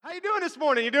this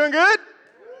morning? You doing good?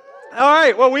 All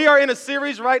right, well, we are in a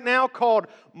series right now called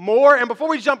More. And before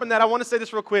we jump in that, I want to say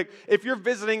this real quick. If you're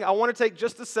visiting, I want to take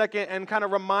just a second and kind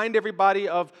of remind everybody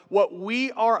of what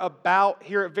we are about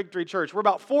here at Victory Church. We're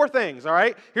about four things, all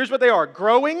right? Here's what they are: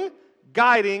 growing,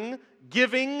 guiding,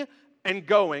 giving, and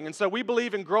going. And so we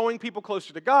believe in growing people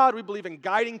closer to God. We believe in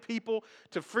guiding people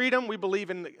to freedom. We believe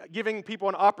in giving people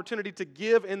an opportunity to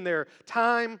give in their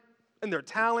time, in their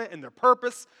talent, in their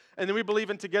purpose. And then we believe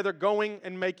in together going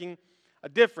and making a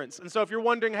difference. And so if you're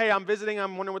wondering, hey, I'm visiting,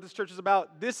 I'm wondering what this church is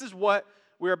about, this is what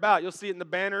we're about. You'll see it in the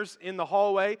banners in the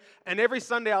hallway. And every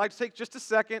Sunday, I like to take just a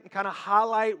second and kind of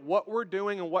highlight what we're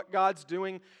doing and what God's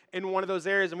doing in one of those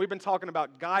areas. And we've been talking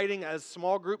about guiding as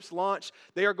small groups launch.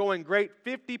 They are going great.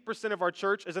 50% of our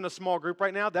church is in a small group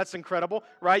right now. That's incredible,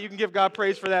 right? You can give God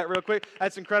praise for that real quick.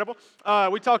 That's incredible.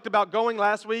 We talked about going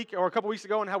last week or a couple weeks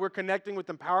ago and how we're connecting with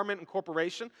Empowerment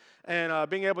Incorporation and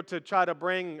being able to try to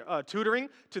bring tutoring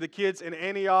to the kids in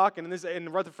Antioch and in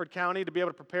Rutherford County to be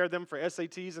able to prepare them for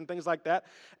SATs and things like that.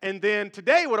 And then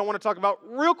today, what I want to talk about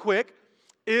real quick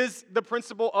is the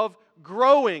principle of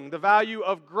growing, the value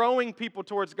of growing people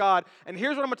towards God. And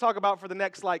here's what I'm going to talk about for the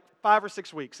next 5 or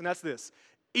 6 weeks, and that's this: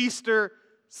 Easter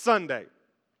Sunday.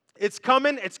 It's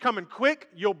coming quick.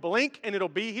 You'll blink and it'll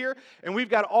be here. And we've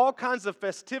got all kinds of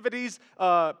festivities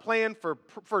planned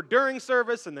for during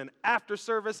service and then after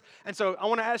service. And so I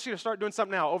want to ask you to start doing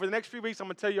something now. Over the next few weeks, I'm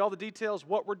going to tell you all the details,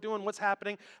 what we're doing, what's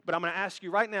happening. But I'm going to ask you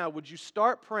right now, would you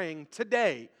start praying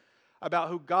today about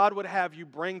who God would have you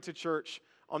bring to church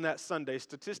on that Sunday?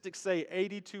 Statistics say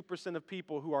 82% of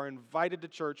people who are invited to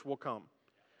church will come.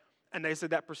 And they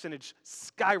said that percentage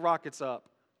skyrockets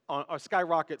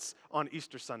on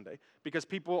Easter Sunday because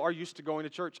people are used to going to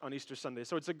church on Easter Sunday.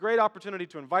 So it's a great opportunity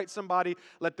to invite somebody,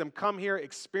 let them come here,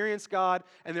 experience God,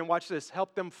 and then watch this,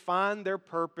 help them find their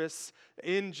purpose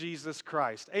in Jesus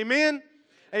Christ. Amen?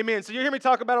 Amen. So you hear me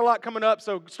talk about it a lot coming up,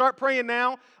 so start praying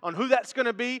now on who that's going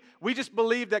to be. We just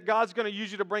believe that God's going to use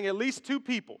you to bring at least two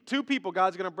people.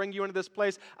 God's going to bring you into this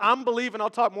place. I'm believing, I'll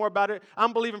talk more about it,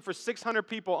 I'm believing for 600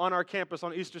 people on our campus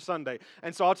on Easter Sunday.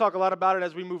 And so I'll talk a lot about it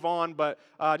as we move on, but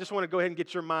I just want to go ahead and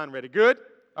get your mind ready. Good?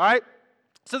 All right?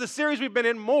 So the series we've been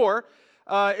in, More,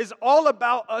 is all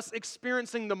about us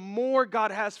experiencing the more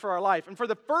God has for our life. And for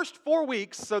the first 4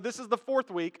 weeks, so this is the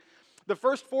fourth week, the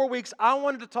first 4 weeks, I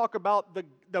wanted to talk about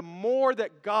the more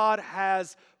that God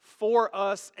has for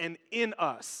us and in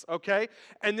us, okay?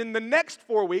 And then the next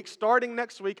 4 weeks, starting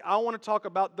next week, I want to talk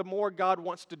about the more God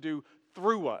wants to do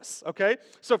through us, okay?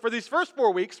 So for these first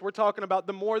 4 weeks, we're talking about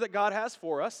the more that God has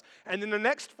for us. And then the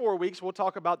next 4 weeks, we'll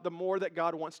talk about the more that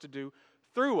God wants to do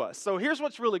through us. So here's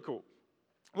what's really cool.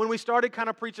 When we started kind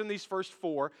of preaching these first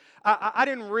four, I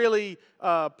didn't really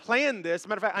plan this. As a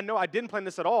matter of fact, I know I didn't plan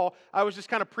this at all. I was just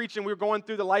kind of preaching. We were going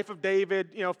through the life of David,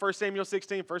 1 Samuel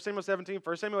 16, 1 Samuel 17,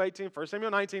 1 Samuel 18, 1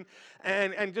 Samuel 19,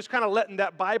 and just kind of letting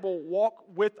that Bible walk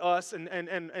with us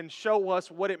and show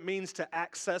us what it means to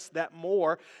access that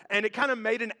more. And it kind of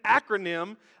made an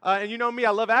acronym. And you know me,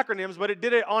 I love acronyms, but it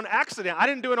did it on accident. I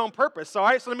didn't do it on purpose. All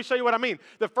right, so let me show you what I mean.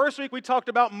 The first week we talked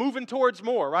about moving towards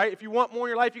more, right? If you want more in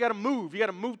your life, you got to move. You got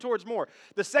to move towards more.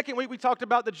 The second week we talked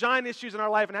about the giant issues in our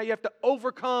life and how you have to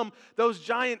overcome those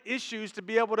giant issues to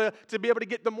be able to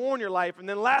get the more in your life. And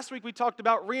then last week we talked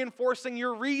about reinforcing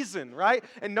your reason, right?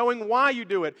 And knowing why you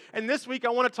do it. And this week I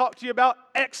want to talk to you about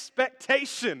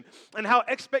expectation and how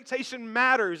expectation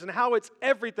matters and how it's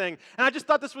everything. And I just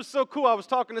thought this was so cool. I was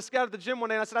talking to Scott at the gym one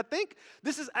day and I said, I think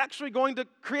this is actually going to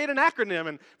create an acronym.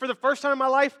 And for the first time in my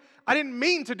life, I didn't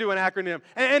mean to do an acronym,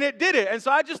 and it did it. And so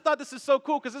I just thought this is so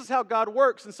cool because this is how God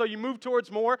works. And so you move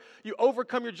towards more, you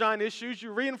overcome your giant issues,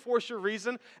 you reinforce your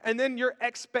reason, and then your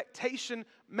expectation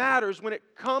matters when it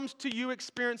comes to you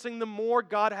experiencing the more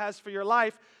God has for your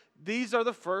life. These are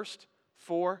the first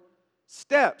 4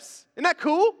 steps. Isn't that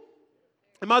cool?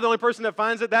 Am I the only person that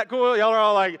finds it that cool? Y'all are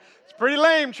all like, it's pretty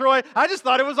lame, Troy. I just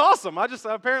thought it was awesome.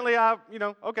 Apparently,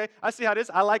 okay, I see how it is.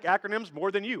 I like acronyms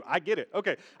more than you. I get it.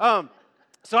 Okay.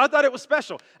 So I thought it was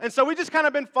special. And so we just kind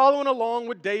of been following along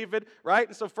with David, right?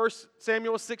 And so 1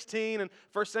 Samuel 16 and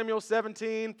 1 Samuel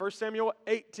 17, 1 Samuel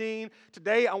 18.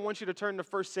 Today I want you to turn to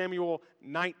 1 Samuel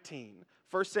 19.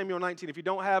 1 Samuel 19. If you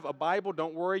don't have a Bible,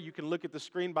 don't worry. You can look at the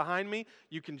screen behind me.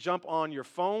 You can jump on your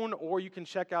phone or you can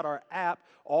check out our app.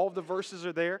 All of the verses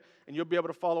are there and you'll be able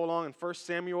to follow along in 1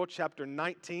 Samuel chapter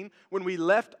 19. When we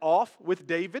left off with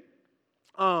David,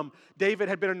 David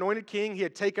had been anointed king. He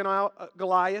had taken out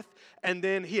Goliath, and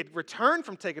then he had returned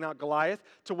from taking out Goliath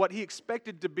to what he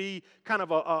expected to be kind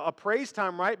of a praise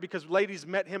time, right? Because ladies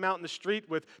met him out in the street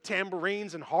with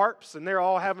tambourines and harps, and they're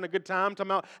all having a good time,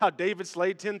 talking about how David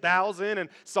slayed 10,000 and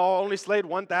Saul only slayed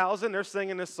 1,000. They're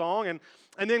singing this song,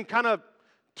 and then kind of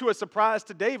to a surprise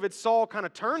to David, Saul kind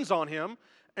of turns on him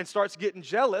and starts getting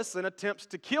jealous and attempts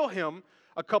to kill him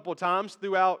a couple of times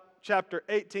throughout chapter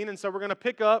 18. And so we're going to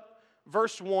pick up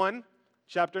verse 1,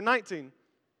 chapter 19,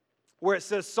 where it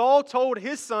says, Saul told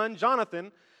his son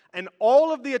Jonathan and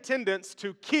all of the attendants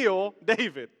to kill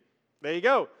David. There you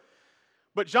go.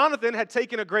 But Jonathan had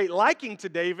taken a great liking to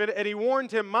David, and he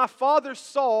warned him, my father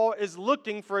Saul is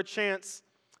looking for a chance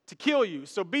to kill you.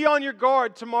 So be on your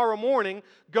guard tomorrow morning.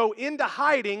 Go into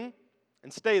hiding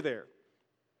and stay there.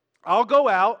 I'll go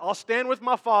out, I'll stand with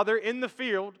my father in the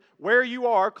field where you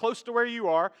are, close to where you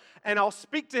are, and I'll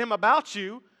speak to him about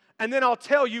you, and then I'll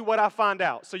tell you what I find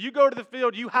out. So you go to the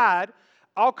field, you hide,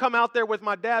 I'll come out there with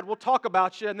my dad, we'll talk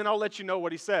about you, and then I'll let you know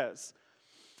what he says.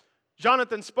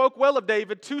 Jonathan spoke well of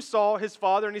David to Saul, his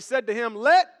father, and he said to him,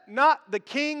 let not the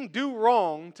king do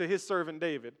wrong to his servant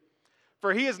David,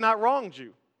 for he has not wronged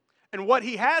you, and what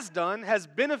he has done has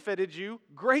benefited you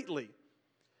greatly.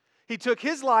 He took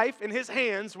his life in his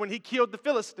hands when he killed the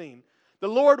Philistine. The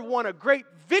Lord won a great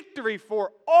victory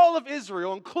for all of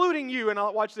Israel, including you, and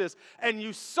I'll watch this, and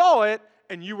you saw it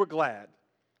and you were glad.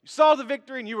 You saw the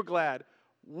victory and you were glad.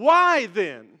 Why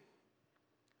then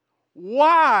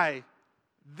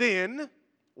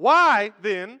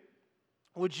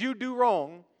would you do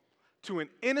wrong to an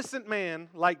innocent man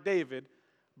like David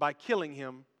by killing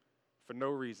him for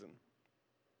no reason?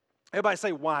 Everybody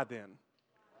say, why then?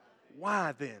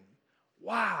 Why then?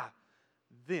 Why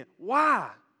then? Why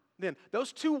then?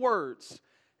 Those two words,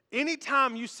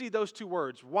 anytime you see those two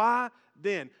words, why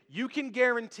then, you can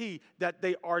guarantee that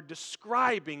they are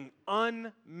describing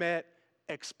unmet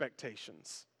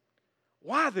expectations.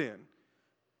 Why then?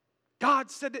 God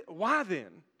said it, why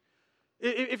then?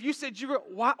 If you said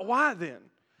why then?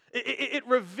 It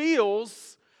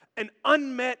reveals an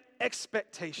unmet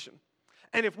expectation.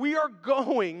 And if we are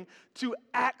going to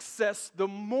access the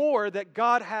more that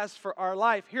God has for our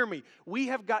life, hear me, we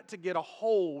have got to get a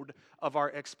hold of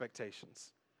our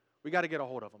expectations. We got to get a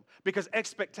hold of them because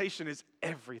expectation is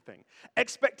everything.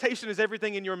 Expectation is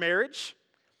everything in your marriage,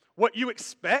 what you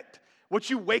expect, what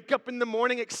you wake up in the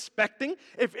morning expecting.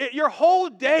 Your whole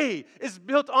day is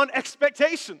built on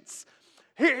expectations.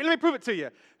 Here, let me prove it to you.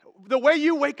 The way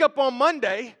you wake up on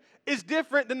Monday is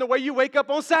different than the way you wake up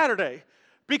on Saturday.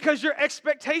 Because your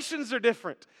expectations are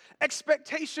different.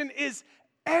 Expectation is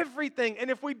everything. And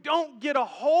if we don't get a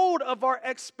hold of our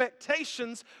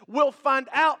expectations, we'll find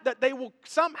out that they will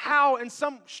somehow, in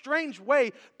some strange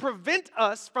way, prevent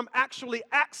us from actually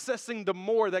accessing the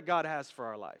more that God has for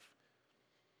our life.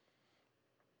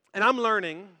 And I'm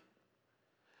learning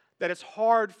that it's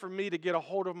hard for me to get a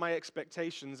hold of my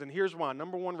expectations. And here's why.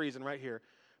 Number one reason right here.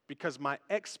 Because my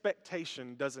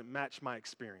expectation doesn't match my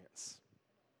experience.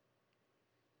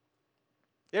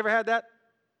 You ever had that?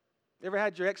 You ever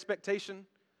had your expectation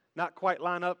not quite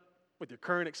line up with your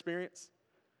current experience?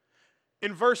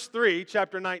 In verse 3,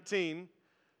 chapter 19,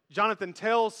 Jonathan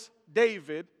tells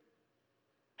David,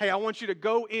 hey, I want you to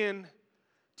go in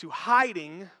to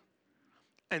hiding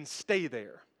and stay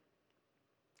there.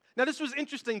 Now, this was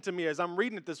interesting to me as I'm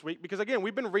reading it this week because, again,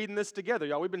 we've been reading this together,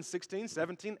 y'all. We've been 16,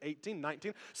 17, 18,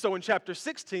 19. So in chapter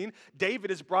 16,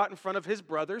 David is brought in front of his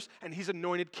brothers, and he's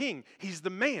anointed king. He's the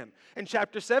man. In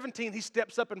chapter 17, he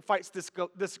steps up and fights this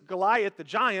Goliath, the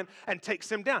giant, and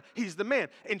takes him down. He's the man.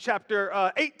 In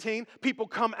chapter 18, people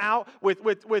come out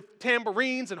with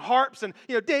tambourines and harps, and,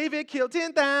 David killed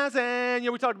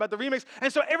 10,000. We talked about the remix.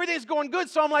 And so everything's going good.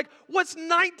 So I'm like, what's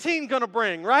 19 going to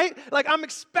bring, right? Like, I'm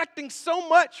expecting so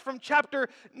much from chapter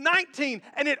 19,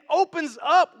 and it opens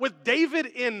up with David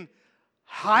in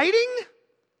hiding,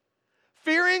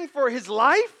 fearing for his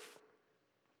life.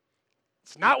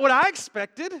 It's not what I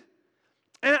expected,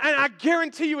 and I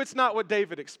guarantee you it's not what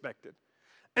David expected.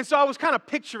 And so I was kind of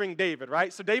picturing David,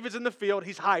 right? So David's in the field,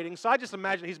 he's hiding, so I just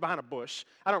imagine he's behind a bush.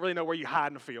 I don't really know where you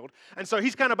hide in a field. And so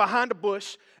he's kind of behind a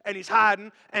bush, and he's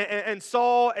hiding, and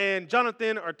Saul and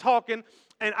Jonathan are talking,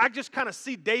 and I just kind of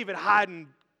see David hiding,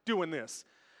 doing this.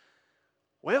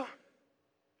 Well,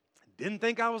 I didn't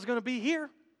think I was going to be here.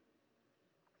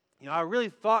 I really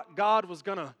thought God was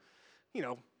going to,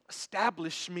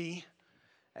 establish me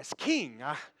as king.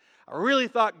 I really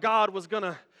thought God was going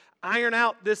to iron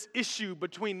out this issue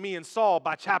between me and Saul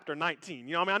by chapter 19.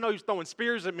 You know, I know he was throwing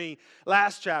spears at me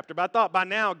last chapter, but I thought by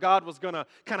now God was going to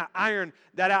kind of iron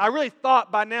that out. I really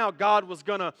thought by now God was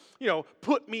going to,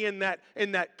 put me in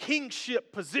that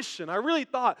kingship position. I really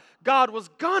thought God was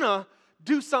going to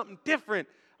do something different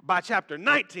by chapter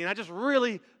 19. I just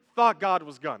really thought God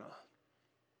was going to.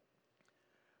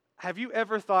 Have you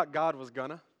ever thought God was going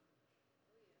to?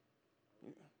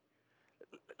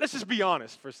 Let's just be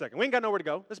honest for a second. We ain't got nowhere to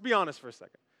go. Let's be honest for a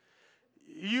second.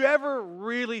 You ever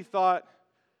really thought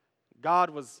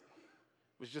God was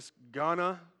just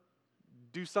gonna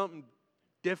do something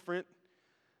different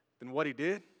than what he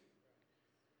did?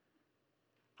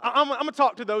 I'm going to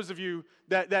talk to those of you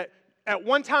that at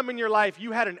one time in your life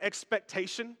you had an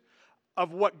expectation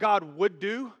of what God would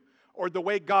do or the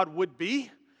way God would be,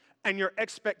 and your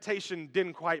expectation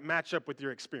didn't quite match up with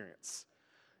your experience.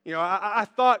 I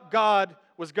thought God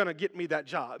was going to get me that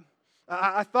job.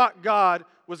 I thought God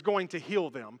was going to heal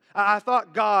them. I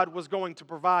thought God was going to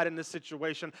provide in this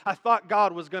situation. I thought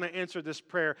God was going to answer this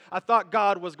prayer. I thought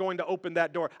God was going to open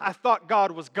that door. I thought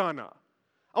God was gonna.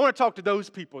 I want to talk to those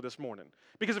people this morning.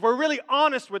 Because if we're really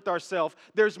honest with ourselves,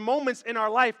 there's moments in our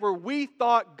life where we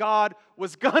thought God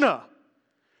was gonna.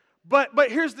 But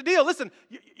here's the deal. Listen,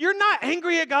 you're not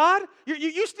angry at God.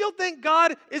 You still think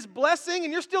God is blessing,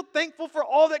 and you're still thankful for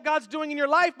all that God's doing in your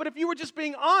life. But if you were just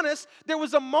being honest, there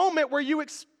was a moment where you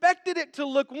expected it to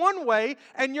look one way,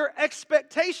 and your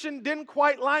expectation didn't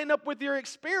quite line up with your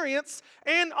experience.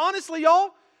 And honestly,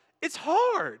 y'all, it's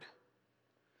hard.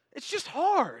 It's just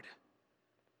hard,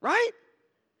 right?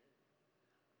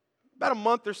 About a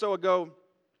month or so ago,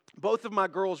 both of my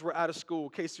girls were out of school.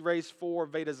 Casey Ray's 4,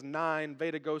 Veda's 9.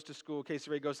 Veda goes to school. Casey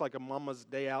Ray goes to like a mama's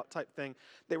day out type thing.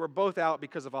 They were both out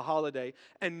because of a holiday.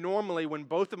 And normally when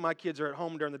both of my kids are at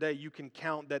home during the day, you can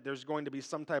count that there's going to be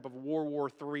some type of World War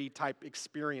III type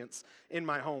experience in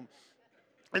my home.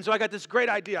 And so I got this great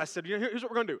idea. I said, here's what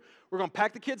we're going to do. We're going to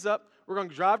pack the kids up. We're going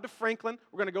to drive to Franklin.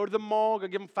 We're going to go to the mall. We're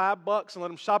going to give them $5 and let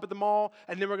them shop at the mall.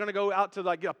 And then we're going to go out to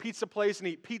like a pizza place and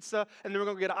eat pizza. And then we're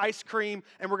going to get ice cream.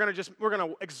 And we're going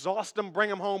to exhaust them, bring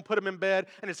them home, put them in bed.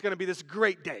 And it's going to be this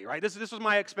great day, right? This was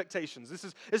my expectations. This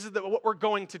is what we're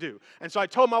going to do. And so I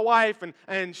told my wife,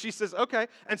 and she says, okay.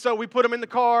 And so we put them in the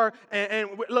car.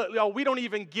 And look, y'all, we don't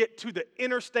even get to the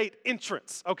interstate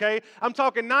entrance, okay? I'm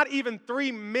talking not even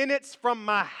 3 minutes from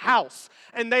my house.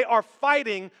 And they are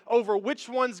fighting over which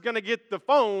one's going to get the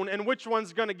phone and which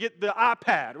one's going to get the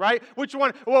iPad, right? Which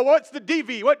one? Well, what's the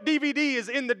DVD? What DVD is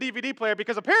in the DVD player?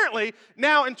 Because apparently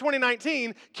now in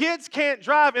 2019, kids can't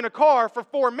drive in a car for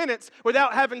 4 minutes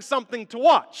without having something to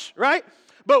watch, right?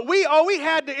 But all we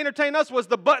had to entertain us was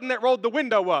the button that rolled the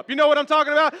window up. You know what I'm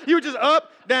talking about? You were just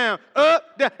up, down,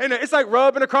 and it's like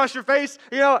rubbing across your face.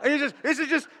 And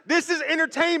this is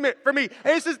entertainment for me.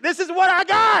 This is what I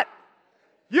got.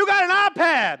 You got an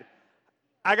iPad.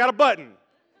 I got a button.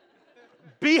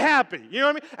 Be happy. You know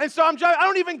what I mean? And so I'm driving. I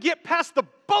don't even get past the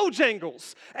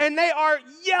Bojangles. And they are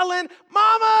yelling,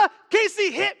 Mama, Casey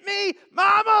hit me.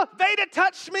 Mama, Veda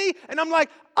touched me. And I'm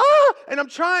like, ah. And I'm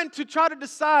trying to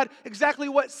decide exactly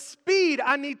what speed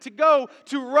I need to go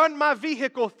to run my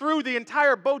vehicle through the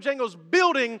entire Bojangles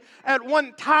building at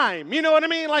one time. You know what I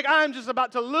mean? Like I'm just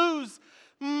about to lose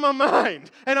my mind.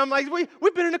 And I'm like,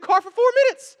 we've been in the car for 4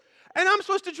 minutes. And I'm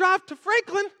supposed to drive to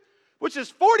Franklin, which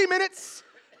is 40 minutes.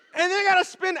 And then I got to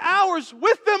spend hours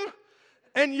with them,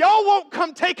 and y'all won't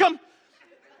come take them.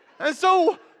 And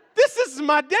so this is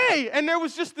my day. And there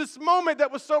was just this moment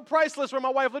that was so priceless where my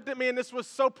wife looked at me, and this was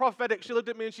so prophetic. She looked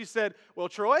at me and she said, well,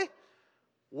 Troy,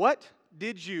 what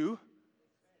did you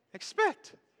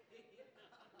expect?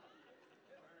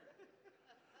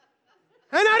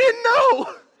 And I didn't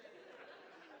know.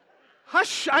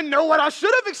 I know what I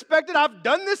should have expected. I've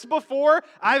done this before.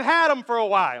 I've had them for a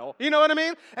while. You know what I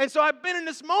mean? And so I've been in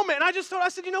this moment, and I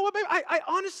said, you know what, babe? I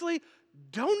honestly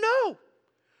don't know.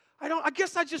 I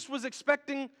guess I just was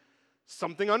expecting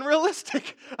something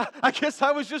unrealistic. I guess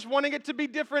I was just wanting it to be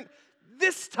different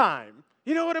this time.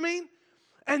 You know what I mean?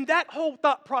 And that whole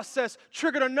thought process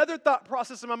triggered another thought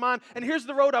process in my mind, and here's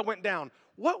the road I went down.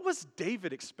 What was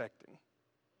David expecting?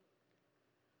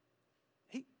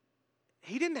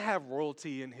 He didn't have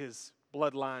royalty in his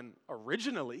bloodline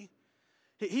originally.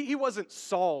 He wasn't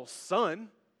Saul's son,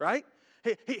 right?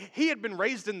 He had been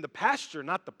raised in the pasture,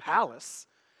 not the palace.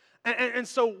 And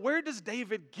so where does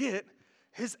David get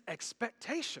his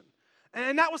expectation?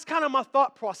 And that was kind of my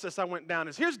thought process I went down.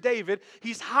 Here's David.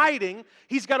 He's hiding.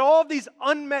 He's got all these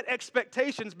unmet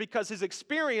expectations because his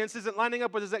experience isn't lining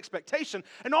up with his expectation.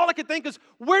 And all I could think is,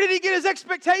 where did he get his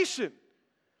expectation?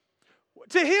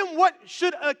 To him, what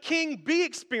should a king be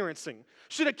experiencing?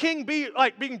 Should a king be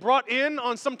like being brought in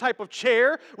on some type of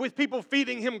chair with people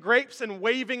feeding him grapes and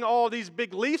waving all these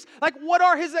big leaves? Like, what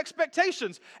are his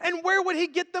expectations? And where would he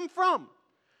get them from?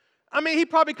 I mean, he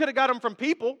probably could have got them from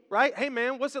people, right? Hey,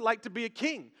 man, what's it like to be a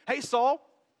king? Hey, Saul,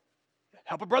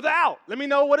 help a brother out. Let me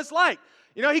know what it's like.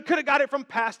 You know, he could have got it from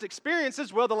past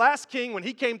experiences. Well, the last king, when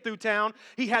he came through town,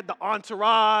 he had the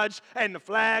entourage and the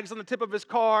flags on the tip of his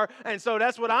car, and so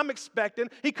that's what I'm expecting.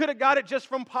 He could have got it just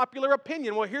from popular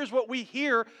opinion. Well, here's what we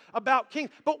hear about kings.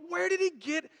 But where did he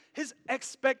get his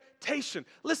expectation?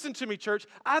 Listen to me, church.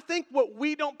 I think what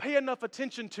we don't pay enough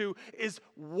attention to is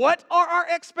what are our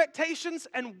expectations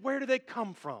and where do they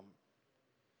come from?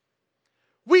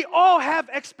 We all have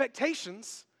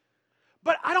expectations,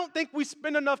 but I don't think we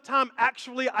spend enough time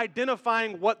actually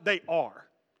identifying what they are.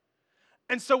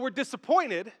 And so we're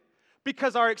disappointed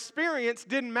because our experience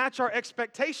didn't match our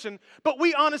expectation, but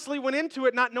we honestly went into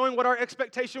it not knowing what our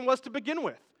expectation was to begin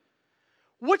with.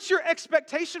 What's your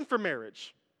expectation for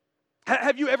marriage?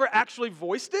 Have you ever actually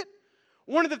voiced it?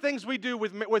 One of the things we do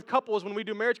with couples when we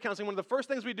do marriage counseling, one of the first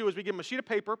things we do is we give them a sheet of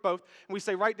paper, both, and we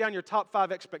say, write down your top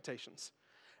 5 expectations.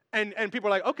 And people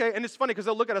are like, okay. And it's funny because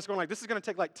they'll look at us going like, this is going to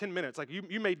take like 10 minutes. Like,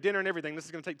 you made dinner and everything. This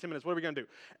is going to take 10 minutes. What are we going to do?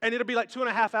 And it'll be like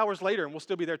 2.5 hours later, and we'll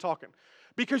still be there talking.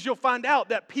 Because you'll find out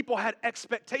that people had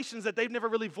expectations that they've never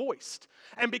really voiced.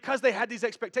 And because they had these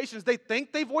expectations, they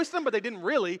think they voiced them, but they didn't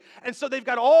really. And so they've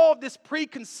got all this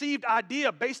preconceived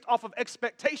idea based off of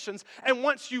expectations. And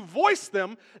once you voice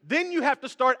them, then you have to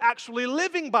start actually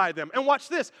living by them. And watch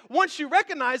this. Once you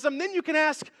recognize them, then you can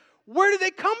ask, where do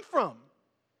they come from?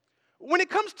 When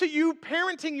it comes to you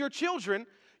parenting your children,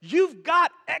 you've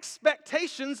got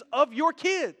expectations of your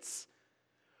kids.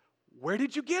 Where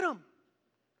did you get them?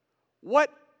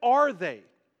 What are they?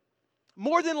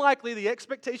 More than likely, the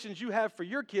expectations you have for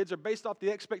your kids are based off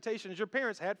the expectations your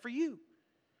parents had for you.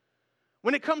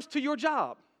 When it comes to your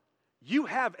job, you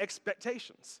have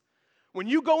expectations. When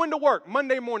you go into work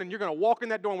Monday morning, you're going to walk in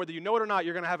that door, and whether you know it or not,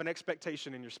 you're going to have an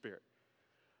expectation in your spirit.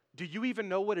 Do you even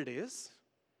know what it is?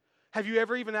 Have you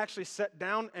ever even actually sat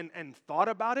down and thought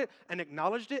about it and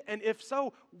acknowledged it? And if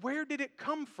so, where did it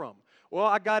come from? Well,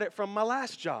 I got it from my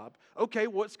last job. Okay,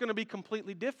 what's going to be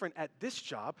completely different at this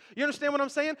job? You understand what I'm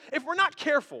saying? If we're not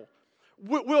careful,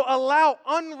 we'll allow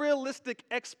unrealistic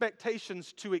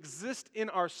expectations to exist in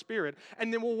our spirit,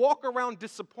 and then we'll walk around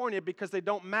disappointed because they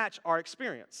don't match our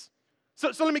experience.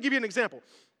 So let me give you an example.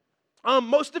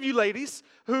 Most of you ladies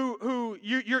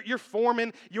you're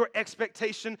forming your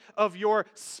expectation of your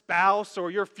spouse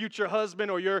or your future husband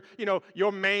or your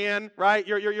man, right?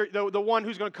 You're the one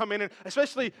who's going to come in, and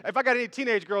especially if I got any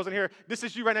teenage girls in here, this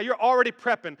is you right now. You're already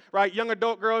prepping, right? Young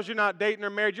adult girls, you're not dating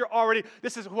or married.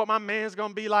 This is what my man's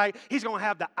going to be like. He's going to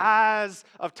have the eyes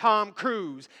of Tom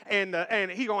Cruise, and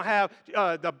he's going to have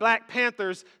the Black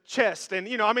Panther's chest, and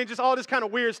just all this kind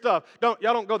of weird stuff. Y'all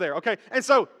don't go there, okay? And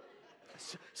so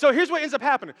here's what ends up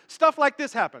happening. Stuff like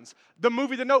this happens. The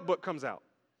movie The Notebook comes out,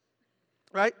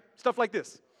 right? Stuff like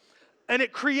this. And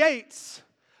it creates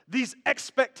these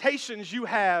expectations you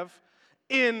have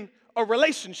in a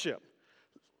relationship.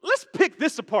 Let's pick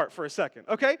this apart for a second,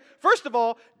 okay? First of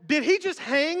all, did he just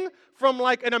hang from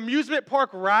like an amusement park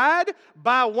ride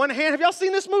by one hand? Have y'all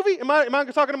seen this movie? Am I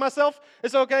talking to myself?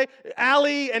 It's okay.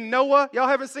 Allie and Noah, y'all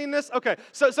haven't seen this? Okay,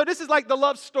 so this is like the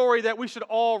love story that we should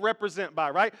all represent by,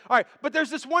 right? All right, but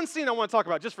there's this one scene I want to talk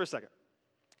about just for a second.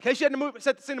 In case you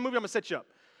hadn't seen the movie, I'm going to set you up.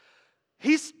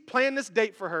 He's planning this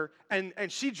date for her, and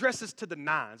she dresses to the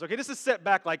nines. Okay, this is set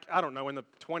back like, I don't know, in the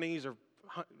 20s or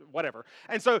whatever.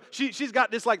 And so she's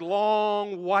got this like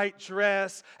long white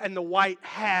dress and the white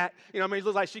hat. It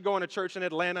looks like she's going to church in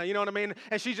Atlanta, you know what I mean?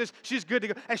 And she's good to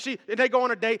go. And they go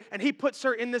on a date, and he puts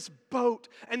her in this boat,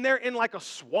 and they're in like a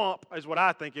swamp is what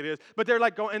I think it is. But they're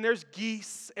like going, and there's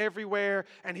geese everywhere,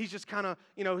 and he's just kind of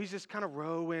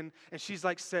rowing, and she's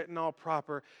like sitting all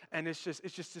proper, and it's just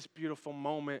this beautiful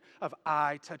moment of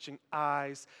eye touching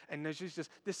eyes, and this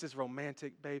is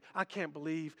romantic, babe. I can't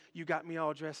believe you got me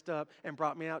all dressed up and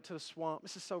brought me out to the swamp.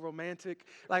 This is so romantic.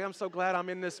 Like, I'm so glad I'm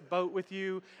in this boat with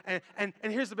you. And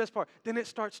here's the best part. Then it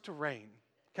starts to rain,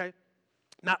 okay?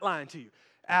 Not lying to you.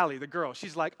 Allie, the girl,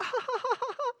 she's like,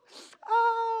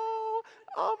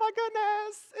 oh my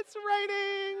goodness, it's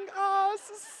raining.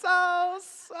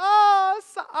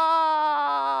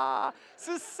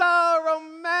 This is so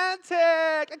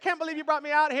romantic. I can't believe you brought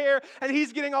me out here. And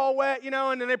he's getting all wet,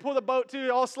 and then they pull the boat too,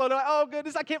 all slow down. Oh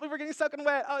goodness, I can't believe we're getting soaking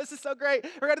wet. Oh, this is so great.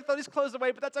 We're going to throw these clothes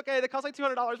away, but that's okay. They cost like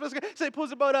 $200. But it's okay. So he pulls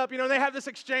the boat up, and they have this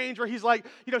exchange where he's like,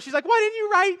 she's like, why didn't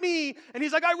you write me? And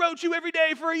he's like, I wrote you every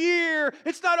day for a year.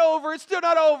 It's not over. It's still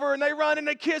not over. And they run and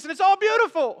they kiss, and it's all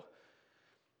beautiful.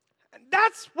 And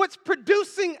that's what's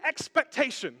producing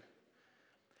expectation.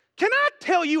 Can I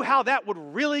tell you how that would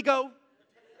really go?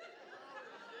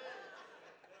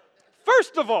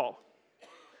 First of all,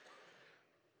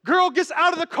 girl gets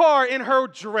out of the car in her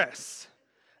dress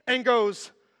and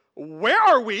goes, where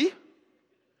are we?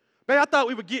 Man, I thought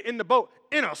we would get in the boat.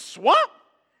 In a swamp?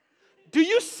 Do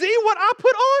you see what I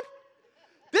put on?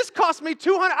 This cost me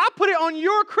 $200. I put it on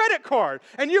your credit card,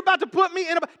 and you're about to put me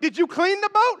in a boat. Did you clean the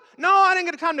boat? No, I didn't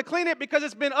get the time to clean it because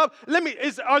it's been up.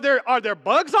 Are there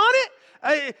bugs on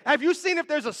it? Have you seen if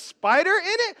there's a spider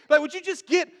in it? Like, would you just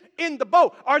get in the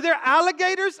boat? Are there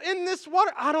alligators in this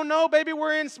water? I don't know, baby.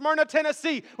 We're in Smyrna,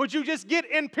 Tennessee. Would you just get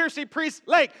in Piercy Priest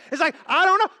Lake? It's like, I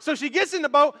don't know. So she gets in the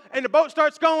boat, and the boat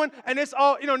starts going, and it's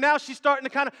all, now she's starting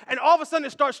to and all of a sudden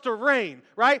it starts to rain,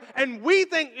 right? And we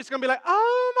think it's going to be like,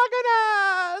 oh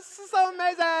my goodness, this is so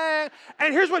amazing.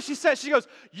 And here's what she says. She goes,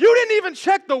 you didn't even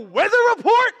check the weather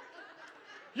report?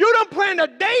 You done planned a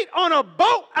date on a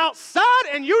boat outside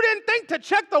and you didn't think to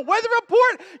check the weather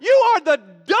report? You are the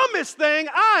dumbest thing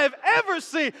I've ever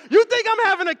seen. You think I'm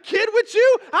having a kid with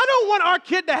you? I don't want our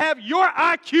kid to have your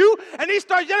IQ. And he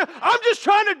starts yelling, I'm just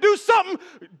trying to do something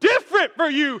different for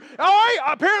you. All right,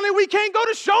 apparently we can't go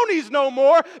to Shoney's no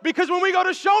more because when we go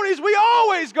to Shoney's, we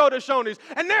always go to Shoney's.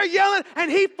 And they're yelling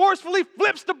and he forcefully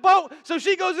flips the boat so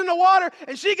she goes in the water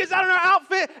and she gets out in her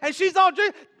outfit and she's all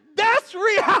drinking. That's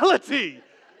reality.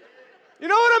 You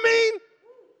know what I mean?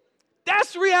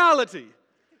 That's reality.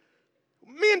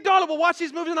 Me and Darla will watch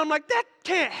these movies and I'm like, that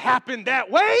can't happen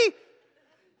that way.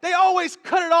 They always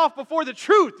cut it off before the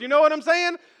truth. You know what I'm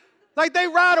saying? Like they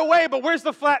ride away, but where's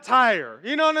the flat tire?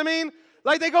 You know what I mean?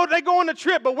 Like they go on the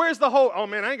trip, but where's the whole, oh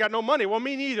man, I ain't got no money. Well,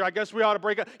 me neither. I guess we ought to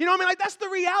break up. You know what I mean? Like that's the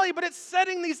reality, but it's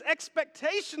setting these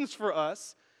expectations for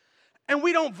us and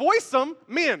we don't voice them.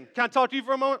 Men, can I talk to you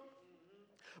for a moment?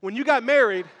 When you got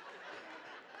married,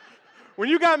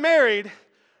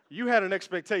 you had an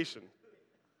expectation,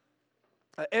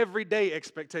 an everyday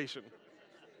expectation.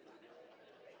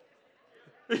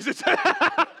 We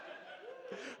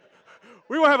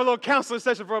will have a little counseling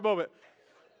session for a moment.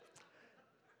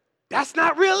 That's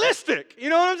not realistic. You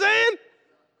know what I'm saying?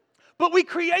 But we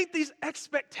create these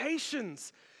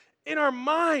expectations in our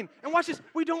mind. And watch this,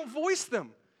 we don't voice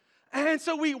them. And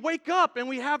so we wake up and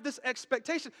we have this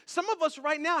expectation. Some of us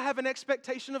right now have an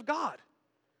expectation of God.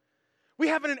 We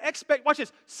have watch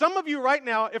this. Some of you right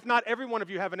now, if not every one of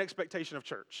you, have an expectation of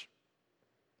church.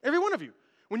 Every one of you.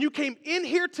 When you came in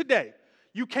here today,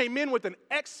 you came in with an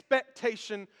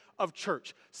expectation of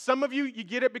church. Some of you, you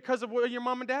get it because of where your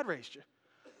mom and dad raised you.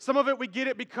 Some of it, we get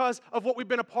it because of what we've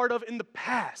been a part of in the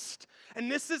past.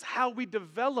 And this is how we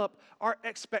develop our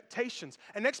expectations.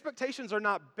 And expectations are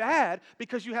not bad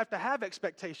because you have to have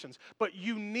expectations. But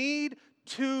you need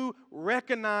to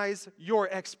recognize your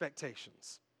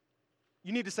expectations.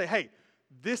 You need to say, hey,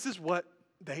 this is what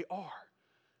they are.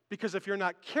 Because if you're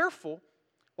not careful,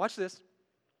 watch this,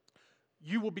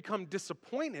 you will become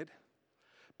disappointed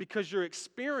because your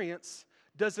experience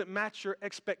doesn't match your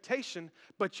expectation,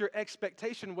 but your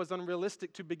expectation was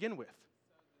unrealistic to begin with.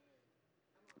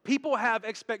 People have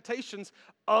expectations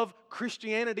of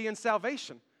Christianity and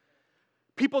salvation.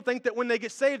 People think that when they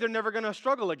get saved, they're never going to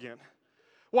struggle again.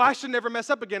 Well, I should never mess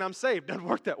up again. I'm saved. Doesn't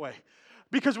work that way.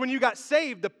 Because when you got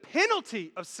saved, the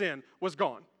penalty of sin was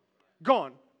gone.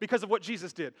 Gone because of what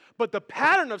Jesus did. But the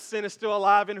pattern of sin is still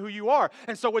alive in who you are.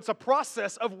 And so it's a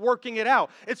process of working it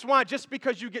out. It's why just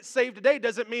because you get saved today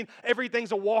doesn't mean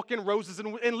everything's a walk in roses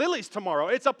and lilies tomorrow.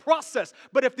 It's a process.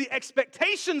 But if the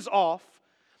expectation's off,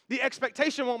 the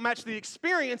expectation won't match the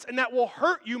experience, and that will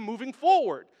hurt you moving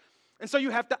forward. And so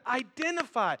you have to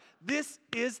identify, this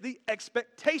is the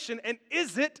expectation, and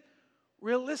is it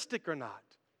realistic or not?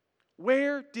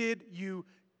 Where did you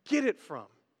get it from?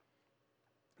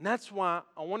 And that's why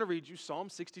I want to read you Psalm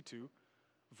 62,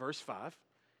 verse 5,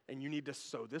 and you need to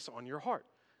sow this on your heart.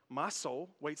 My soul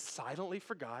waits silently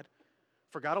for God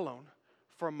alone,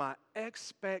 for my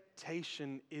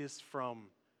expectation is from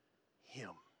Him.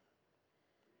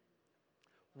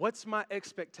 What's my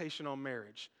expectation on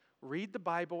marriage? Read the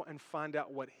Bible and find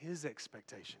out what His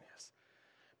expectation is.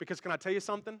 Because can I tell you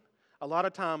something? A lot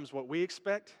of times what we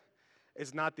expect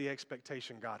is not the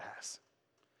expectation God has.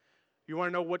 You want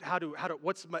to know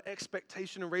what's my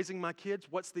expectation in raising my kids?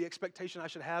 What's the expectation I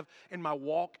should have in my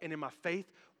walk and in my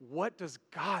faith? What does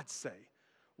God say?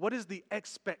 What is the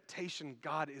expectation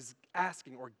God is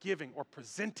asking or giving or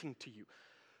presenting to you?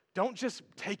 Don't just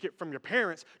take it from your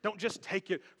parents. Don't just take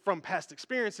it from past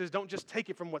experiences. Don't just take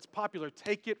it from what's popular.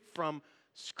 Take it from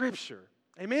Scripture.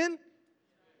 Amen?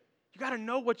 You got to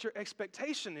know what your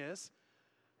expectation is,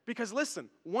 Because listen,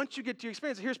 once you get to your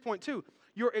experience, here's point 2.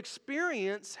 Your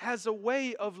experience has a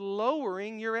way of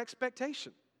lowering your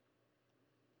expectation.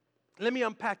 Let me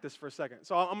unpack this for a second.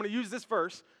 So I'm going to use this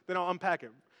verse, then I'll unpack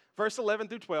it. Verse 11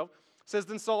 through 12 says,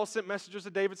 Then Saul sent messengers to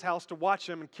David's house to watch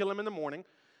him and kill him in the morning.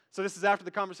 So this is after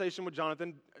the conversation with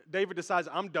Jonathan. David decides,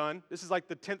 I'm done. This is like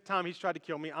the 10th time he's tried to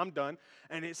kill me. I'm done.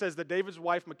 And it says that David's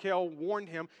wife, Michal, warned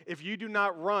him, if you do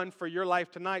not run for your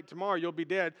life tonight, tomorrow you'll be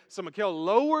dead. So Michal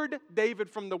lowered David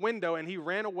from the window, and he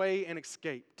ran away and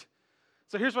escaped.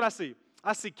 So here's what I see.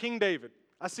 I see King David.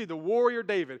 I see the warrior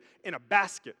David in a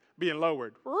basket being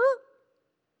lowered.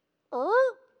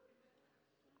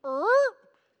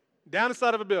 Down the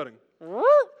side of a building.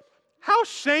 How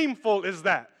shameful is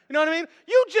that? You know what I mean?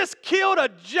 You just killed a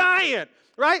giant,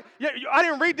 right? I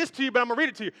didn't read this to you, but I'm going to read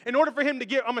it to you. In order for him to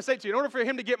get, I'm going to say it to you, in order for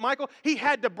him to get Michal, he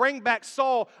had to bring back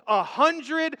Saul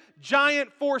 100 giant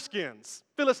foreskins,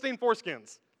 Philistine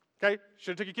foreskins. Okay?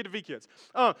 Should have took your kid to V-Kids.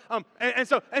 And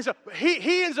so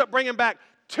he ends up bringing back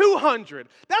 200.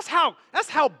 That's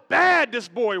how bad this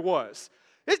boy was.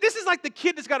 This is like the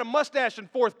kid that's got a mustache in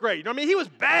 4th grade. You know what I mean? He was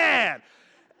bad.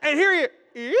 And here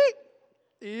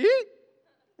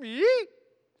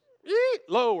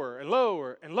lower and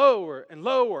lower and lower and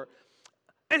lower.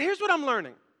 And here's what I'm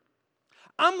learning.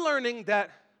 I'm learning that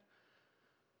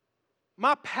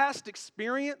my past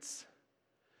experience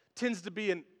tends to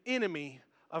be an enemy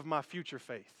of my future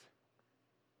faith.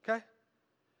 Okay?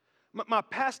 My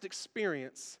past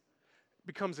experience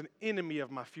becomes an enemy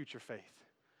of my future faith.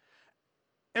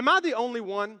 Am I the only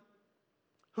one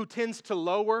who tends to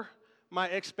lower my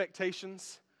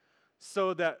expectations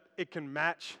so that it can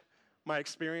match my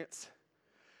experience?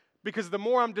 Because the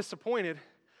more I'm disappointed,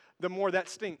 the more that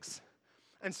stinks.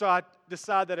 And so I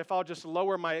decide that if I'll just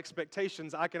lower my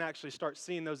expectations, I can actually start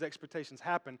seeing those expectations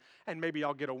happen, and maybe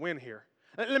I'll get a win here.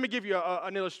 Let me give you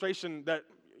an illustration that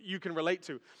you can relate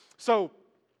to. So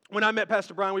when I met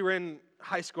Pastor Brian, we were in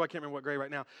high school. I can't remember what grade right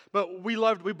now. But we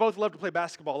both loved to play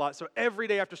basketball a lot. So every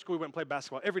day after school, we went and played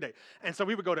basketball, every day. And so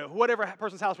we would go to whatever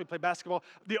person's house we'd play basketball.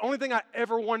 The only thing I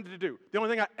ever wanted to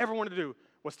do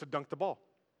was to dunk the ball.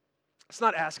 It's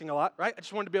not asking a lot, right? I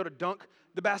just wanted to be able to dunk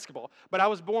the basketball. But I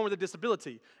was born with a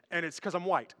disability, and it's because I'm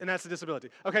white, and that's a disability.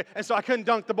 Okay, and so I couldn't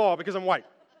dunk the ball because I'm white.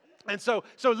 And so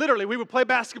literally, we would play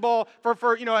basketball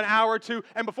for an hour or two,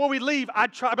 and before we leave,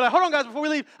 I'd be like, hold on, guys, before we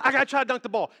leave, I got to try to dunk the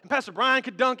ball. And Pastor Brian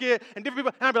could dunk it, and different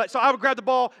people, and I'd be like, so I would grab the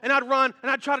ball, and I'd run, and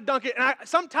I'd try to dunk it, and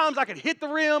sometimes I could hit the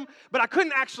rim, but I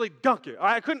couldn't actually dunk it, all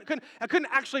right? I couldn't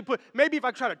actually maybe if I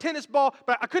tried a tennis ball,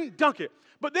 but I couldn't dunk it.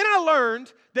 But then I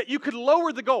learned that you could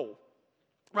lower the goal,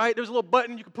 right? There's a little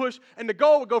button you could push, and the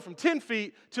goal would go from 10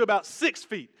 feet to about 6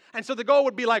 feet. And so the goal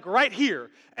would be like right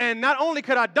here. And not only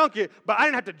could I dunk it, but I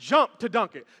didn't have to jump to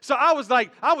dunk it. So I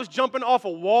was jumping off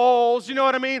of walls, you know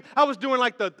what I mean? I was doing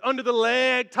like the under the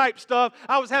leg type stuff.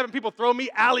 I was having people throw me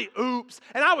alley-oops,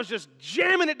 and I was just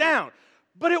jamming it down.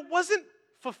 But it wasn't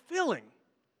fulfilling.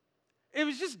 It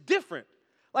was just different.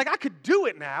 Like I could do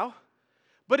it now,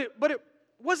 but it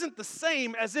wasn't the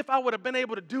same as if I would have been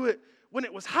able to do it when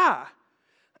it was high.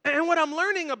 And what I'm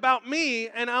learning about me,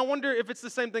 and I wonder if it's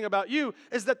the same thing about you,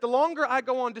 is that the longer I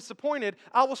go on disappointed,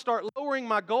 I will start lowering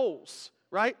my goals,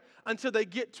 right? Until they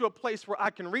get to a place where I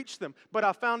can reach them. But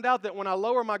I found out that when I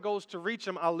lower my goals to reach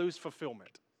them, I lose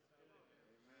fulfillment.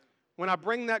 When I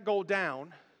bring that goal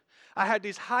down, I had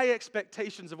these high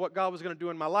expectations of what God was going to do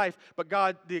in my life, but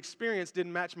the experience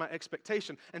didn't match my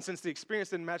expectation. And since the experience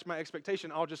didn't match my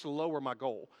expectation, I'll just lower my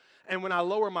goal. And when I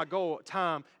lower my goal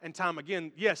time and time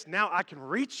again, yes, now I can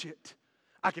reach it.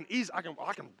 I can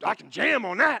jam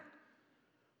on that.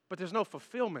 But there's no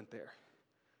fulfillment there.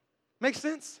 Make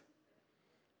sense?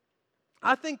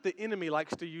 I think the enemy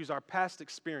likes to use our past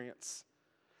experience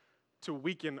to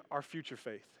weaken our future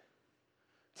faith,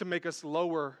 to make us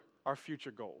lower our future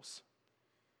goals.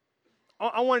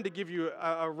 I wanted to give you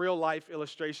a real-life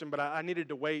illustration, but I needed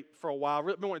to wait for a while.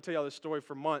 I've been wanting to tell y'all this story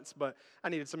for months, but I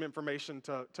needed some information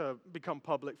to become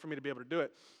public for me to be able to do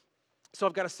it. So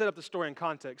I've got to set up the story in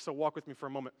context, so walk with me for a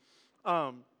moment.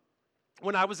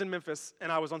 When I was in Memphis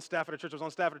and I was on staff at a church, I was on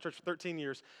staff at a church for 13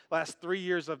 years, last 3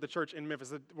 years of the church in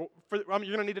Memphis. You're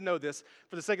going to need to know this.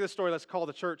 For the sake of the story, let's call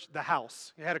the church The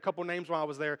House. It had a couple names while I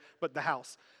was there, but The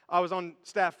House. I was on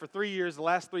staff for 3 years. The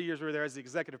last 3 years we were there as the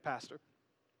executive pastor.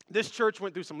 This church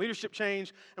went through some leadership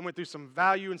change and went through some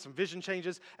value and some vision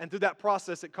changes, and through that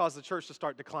process, it caused the church to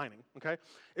start declining, okay?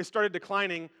 It started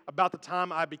declining about the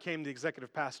time I became the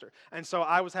executive pastor, and so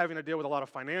I was having to deal with a lot of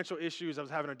financial issues. I was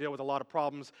having to deal with a lot of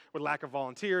problems with lack of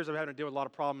volunteers. I was having to deal with a lot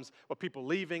of problems with people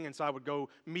leaving, and so I would go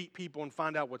meet people and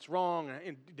find out what's wrong,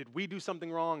 and did we do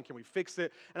something wrong? Can we fix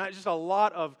it? And just a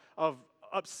lot of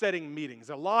upsetting meetings,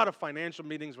 a lot of financial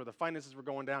meetings where the finances were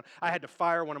going down. I had to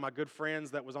fire one of my good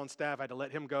friends that was on staff. I had to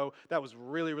let him go. That was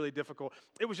really, really difficult.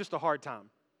 It was just a hard time.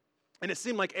 And it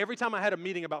seemed like every time I had a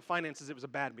meeting about finances, it was a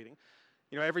bad meeting.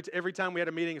 You know, every time we had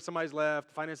a meeting, if somebody's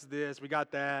left, finances this, we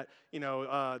got that. You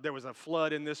know, there was a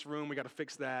flood in this room, we got to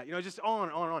fix that. You know, just on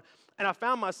and on and on. And I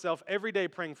found myself every day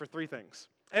praying for three things.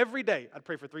 Every day, I'd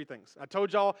pray for three things. I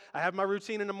told y'all I have my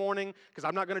routine in the morning because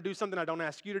I'm not going to do something I don't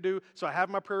ask you to do. So I have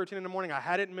my prayer routine in the morning. I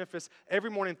had it in Memphis. Every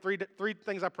morning, three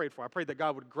things I prayed for. I prayed that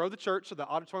God would grow the church so the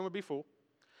auditorium would be full.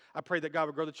 I prayed that God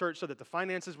would grow the church so that the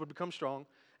finances would become strong.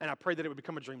 And I prayed that it would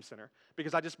become a dream center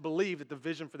because I just believed that the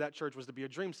vision for that church was to be a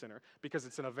dream center because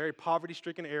it's in a very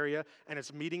poverty-stricken area and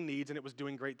it's meeting needs and it was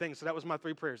doing great things. So that was my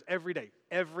three prayers every day,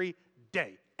 every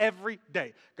day, every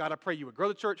day. God, I pray you would grow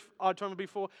the church, auditorium would be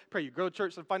full. Pray you grow the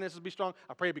church so the finances would be strong.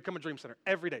 I pray it become a dream center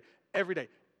every day, every day,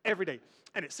 every day.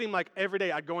 And it seemed like every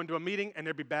day I'd go into a meeting and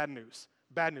there'd be bad news,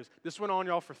 bad news. This went on,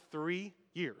 y'all, for 3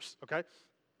 years, okay?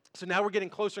 So now we're getting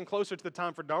closer and closer to the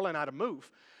time for Darla and I to move.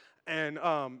 And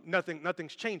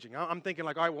nothing's changing. I'm thinking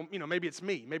like, all right, well, you know, maybe it's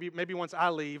me. Maybe once I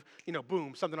leave, you know,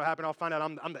 boom, something will happen. I'll find out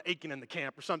I'm the Achan in the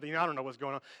camp or something. You know, I don't know what's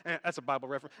going on. And that's a Bible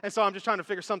reference. And so I'm just trying to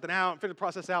figure something out, figure the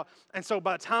process out. And so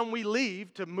by the time we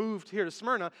leave to move here to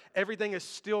Smyrna, everything is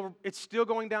still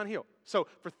going downhill. So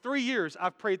for 3 years,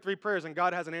 I've prayed 3 prayers and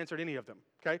God hasn't answered any of them,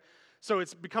 okay? So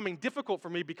it's becoming difficult for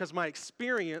me because my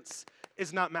experience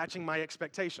is not matching my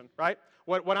expectation, right?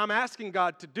 What I'm asking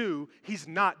God to do, He's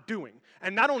not doing.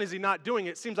 And not only is He not doing it,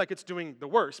 it seems like it's doing the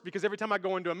worst. Because every time I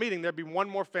go into a meeting, there'd be one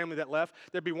more family that left.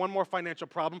 There'd be one more financial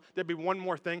problem. There'd be one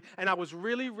more thing. And I was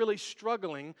really, really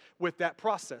struggling with that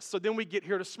process. So then we get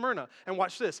here to Smyrna. And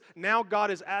watch this. Now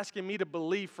God is asking me to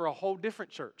believe for a whole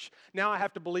different church. Now I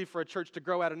have to believe for a church to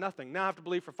grow out of nothing. Now I have to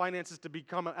believe for finances to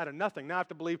become out of nothing. Now I have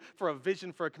to believe for a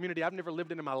vision for a community I've never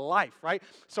lived in my life, right?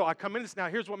 So I come in this. Now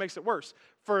here's what makes it worse.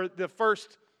 For the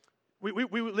first... We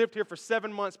lived here for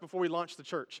 7 months before we launched the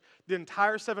church. The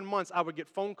entire 7 months, I would get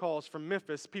phone calls from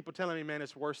Memphis, people telling me, man,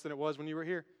 it's worse than it was when you were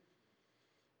here.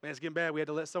 Man, it's getting bad. We had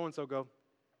to let so-and-so go.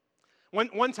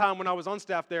 One time when I was on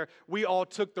staff there, we all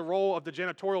took the role of the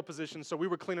janitorial position, so we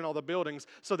were cleaning all the buildings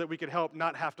so that we could help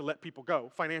not have to let people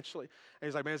go financially. And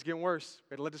he's like, man, it's getting worse.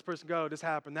 We had to let this person go. This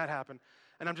happened, that happened.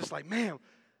 And I'm just like, man.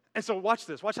 And so watch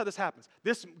this. Watch how this happens.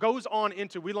 This goes on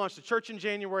into, we launched the church in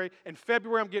January. In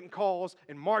February, I'm getting calls.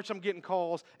 In March, I'm getting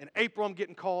calls. In April, I'm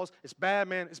getting calls. It's bad,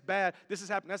 man. It's bad. This is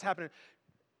happening. That's happening.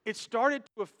 It started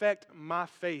to affect my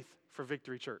faith for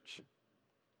Victory Church.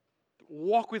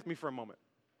 Walk with me for a moment.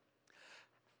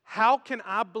 How can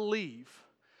I believe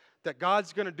that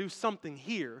God's going to do something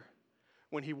here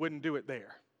when He wouldn't do it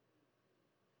there?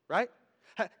 Right?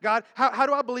 God, how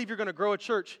do I believe you're going to grow a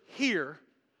church here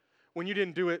when you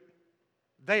didn't do it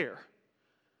there?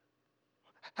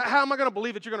 How am I going to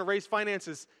believe that you're going to raise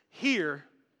finances here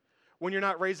when you're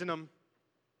not raising them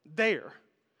there?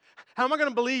 How am I going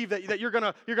to believe that you're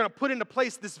going to put into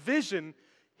place this vision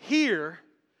here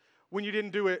when you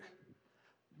didn't do it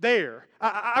there?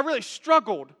 I really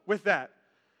struggled with that.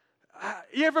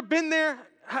 You ever been there?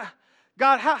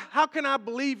 God, how can I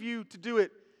believe you to do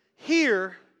it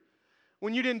here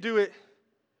when you didn't do it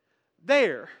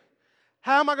there?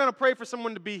 How am I going to pray for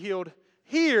someone to be healed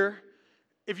here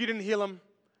if you didn't heal them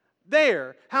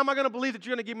there? How am I going to believe that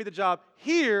you're going to give me the job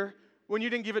here when you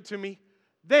didn't give it to me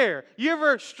there? You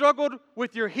ever struggled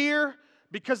with your here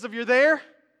because of your there?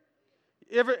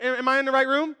 Am I in the right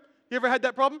room? You ever had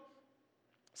that problem?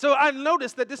 So I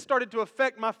noticed that this started to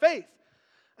affect my faith.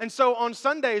 And so on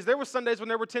Sundays, there were Sundays when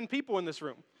there were 10 people in this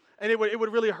room. And it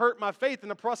would really hurt my faith in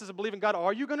the process of believing, God,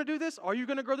 are you going to do this? Are you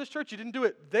going to grow this church? You didn't do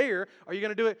it there. Are you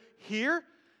going to do it here?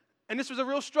 And this was a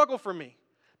real struggle for me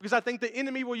because I think the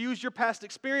enemy will use your past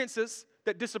experiences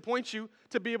that disappoint you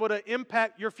to be able to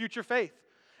impact your future faith.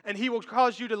 And he will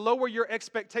cause you to lower your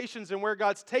expectations and where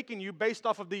God's taking you based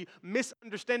off of the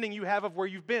misunderstanding you have of where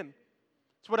you've been.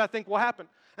 That's what I think will happen.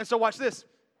 And so watch this.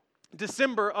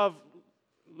 December of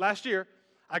last year,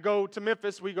 I go to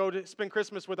Memphis. We go to spend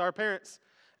Christmas with our parents.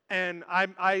 And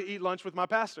I eat lunch with my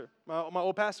pastor, my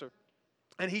old pastor.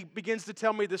 And he begins to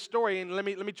tell me this story, and let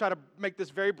me try to make this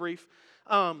very brief.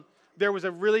 There was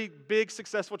a really big,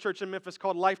 successful church in Memphis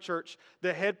called Life Church.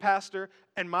 The head pastor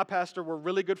and my pastor were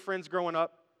really good friends growing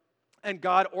up. And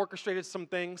God orchestrated some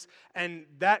things, and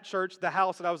that church, the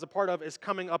house that I was a part of, is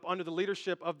coming up under the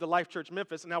leadership of the Life Church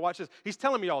Memphis. And now watch this. He's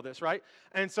telling me all this, right?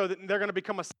 And so they're going to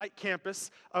become a site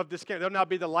campus of this campus. They'll now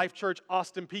be the Life Church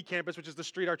Austin P campus, which is the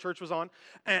street our church was on.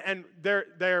 And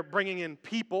they're bringing in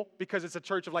people because it's a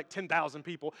church of like 10,000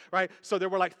 people, right? So there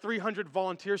were like 300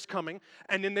 volunteers coming,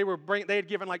 and then they had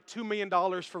given like $2 million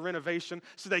for renovation.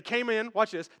 So they came in, watch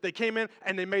this, they came in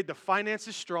and they made the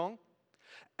finances strong.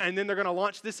 And then they're going to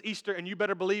launch this Easter, and you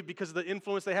better believe, because of the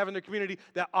influence they have in their community,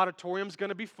 that auditorium's going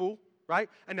to be full, right?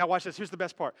 And now watch this. Here's the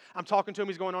best part. I'm talking to him.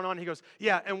 He's going on. He goes,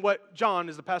 yeah, and what John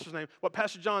is the pastor's name. What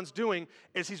Pastor John's doing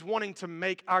is he's wanting to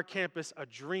make our campus a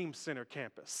Dream Center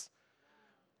campus.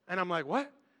 And I'm like,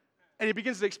 what? And he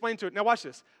begins to explain to it. Now watch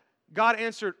this. God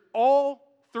answered all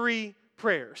 3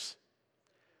 prayers,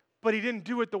 but he didn't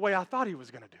do it the way I thought he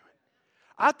was going to do it.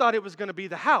 I thought it was going to be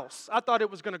the house. I thought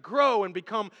it was going to grow and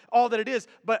become all that it is.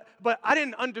 But I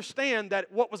didn't understand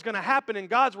that what was going to happen in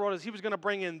God's world is he was going to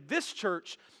bring in this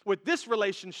church with this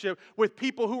relationship with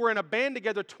people who were in a band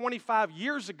together 25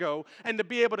 years ago, and to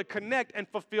be able to connect and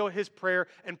fulfill his prayer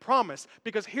and promise.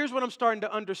 Because here's what I'm starting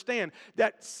to understand,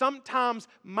 that sometimes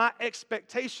my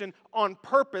expectation on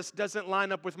purpose doesn't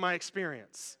line up with my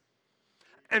experience.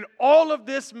 And all of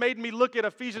this made me look at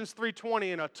Ephesians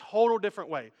 3:20 in a total different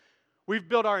way. We've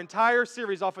built our entire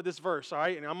series off of this verse, all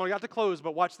right? And I'm going to have to close,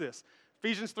 but watch this.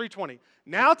 Ephesians 3:20.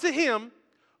 Now to him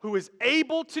who is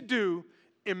able to do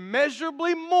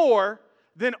immeasurably more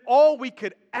than all we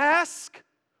could ask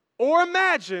or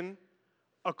imagine,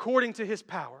 according to his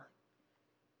power.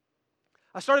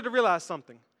 I started to realize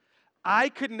something. I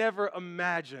could never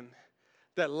imagine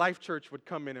that Life Church would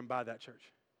come in and buy that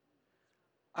church.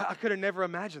 I could have never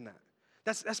imagined that.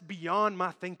 That's beyond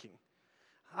my thinking.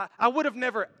 I would have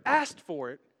never asked for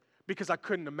it because I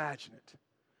couldn't imagine it.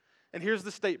 And here's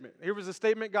the statement. Here was the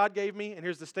statement God gave me, and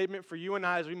here's the statement for you and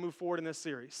I as we move forward in this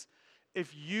series.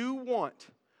 If you want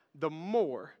the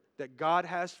more that God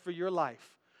has for your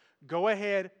life, go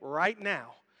ahead right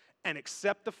now and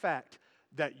accept the fact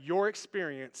that your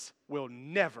experience will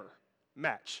never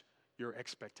match your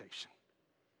expectation.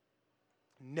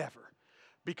 Never.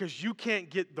 Because you can't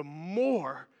get the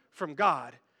more from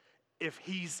God if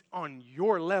he's on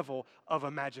your level of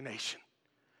imagination.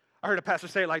 I heard a pastor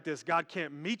say it like this: God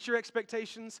can't meet your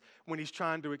expectations when he's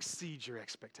trying to exceed your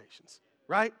expectations,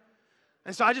 right?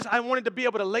 And so I wanted to be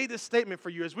able to lay this statement for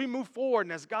you as we move forward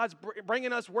and as God's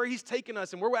bringing us where he's taking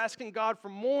us and we're asking God for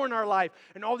more in our life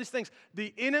and all these things.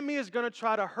 The enemy is going to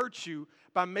try to hurt you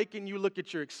by making you look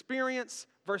at your experience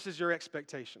versus your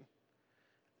expectation.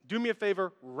 Do me a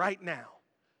favor right now.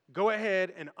 Go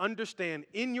ahead and understand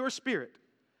in your spirit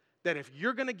that if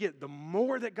you're going to get the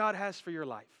more that God has for your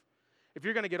life, if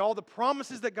you're going to get all the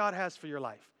promises that God has for your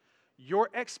life, your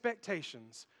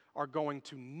expectations are going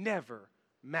to never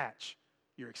match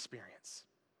your experience.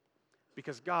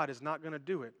 Because God is not going to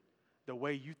do it the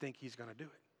way you think he's going to do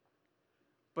it.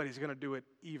 But he's going to do it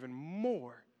even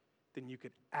more than you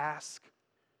could ask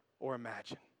or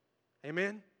imagine.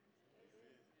 Amen?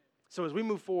 So as we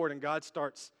move forward and God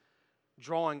starts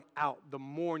drawing out the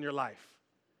more in your life,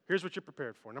 here's what you're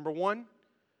prepared for. Number 1,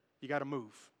 you got to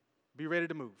move. Be ready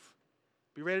to move.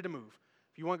 Be ready to move.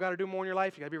 If you want God to do more in your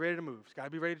life, you got to be ready to move. You got to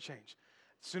be ready to change.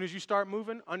 As soon as you start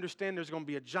moving, understand there's going to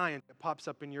be a giant that pops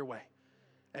up in your way,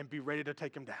 and be ready to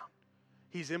take him down.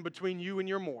 He's in between you and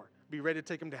your more. Be ready to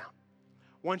take him down.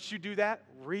 Once you do that,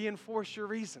 reinforce your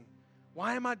reason.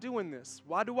 Why am I doing this?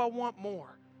 Why do I want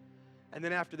more? And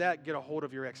then after that, get a hold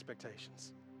of your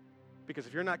expectations. Because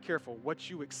if you're not careful, what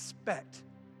you expect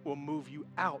will move you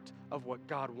out of what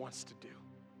God wants to do.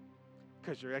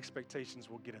 Because your expectations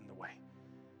will get in the way.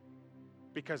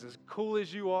 Because as cool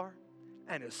as you are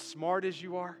and as smart as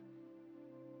you are,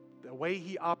 the way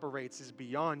he operates is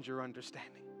beyond your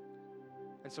understanding.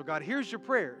 And so God hears your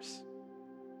prayers,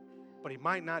 but he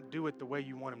might not do it the way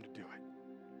you want him to do it.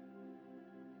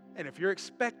 And if you're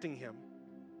expecting him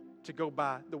to go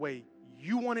by the way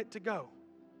you want it to go,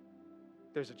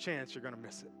 there's a chance you're going to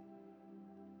miss it.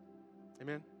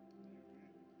 Amen?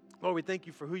 Lord, we thank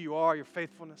you for who you are, your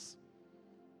faithfulness.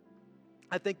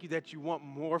 I thank you that you want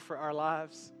more for our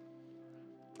lives.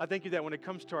 I thank you that when it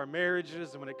comes to our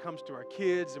marriages and when it comes to our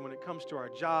kids and when it comes to our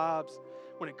jobs,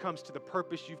 when it comes to the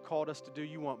purpose you've called us to do,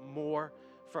 you want more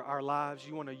for our lives.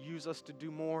 You want to use us to do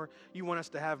more. You want us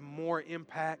to have more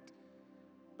impact.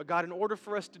 But God, in order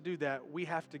for us to do that, we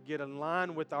have to get in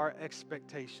line with our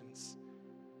expectations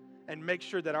and make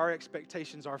sure that our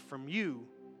expectations are from you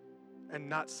and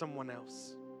not someone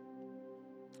else.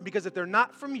 Because if they're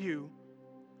not from you,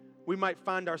 we might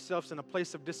find ourselves in a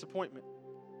place of disappointment.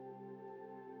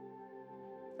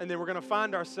 And then we're going to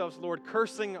find ourselves, Lord,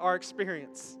 cursing our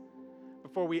experience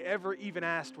before we ever even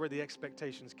asked where the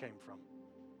expectations came from.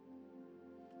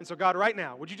 And so, God, right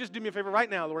now, would you just do me a favor right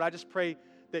now, Lord? I just pray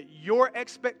that your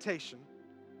expectation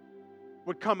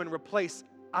would come and replace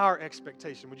our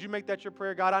expectation. Would you make that your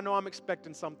prayer? God, I know I'm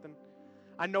expecting something.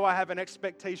 I know I have an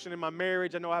expectation in my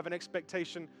marriage. I know I have an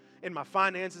expectation in my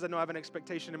finances. I know I have an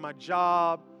expectation in my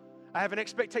job. I have an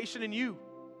expectation in you.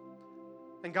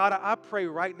 And God, I pray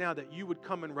right now that you would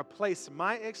come and replace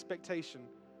my expectation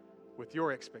with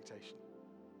your expectation.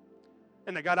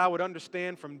 And that, God, I would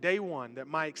understand from day one that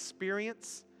my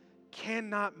experience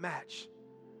cannot match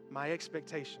my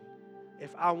expectation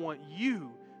if I want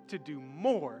you to do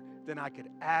more than I could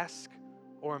ask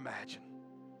or imagine.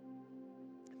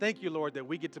 Thank you, Lord, that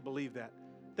we get to believe that.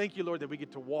 Thank you, Lord, that we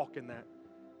get to walk in that.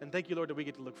 And thank you, Lord, that we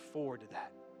get to look forward to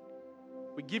that.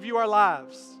 We give you our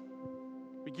lives.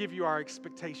 We give you our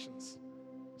expectations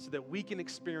so that we can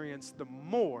experience the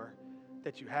more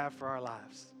that you have for our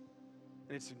lives.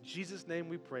 And it's in Jesus' name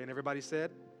we pray. And everybody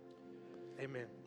said, amen.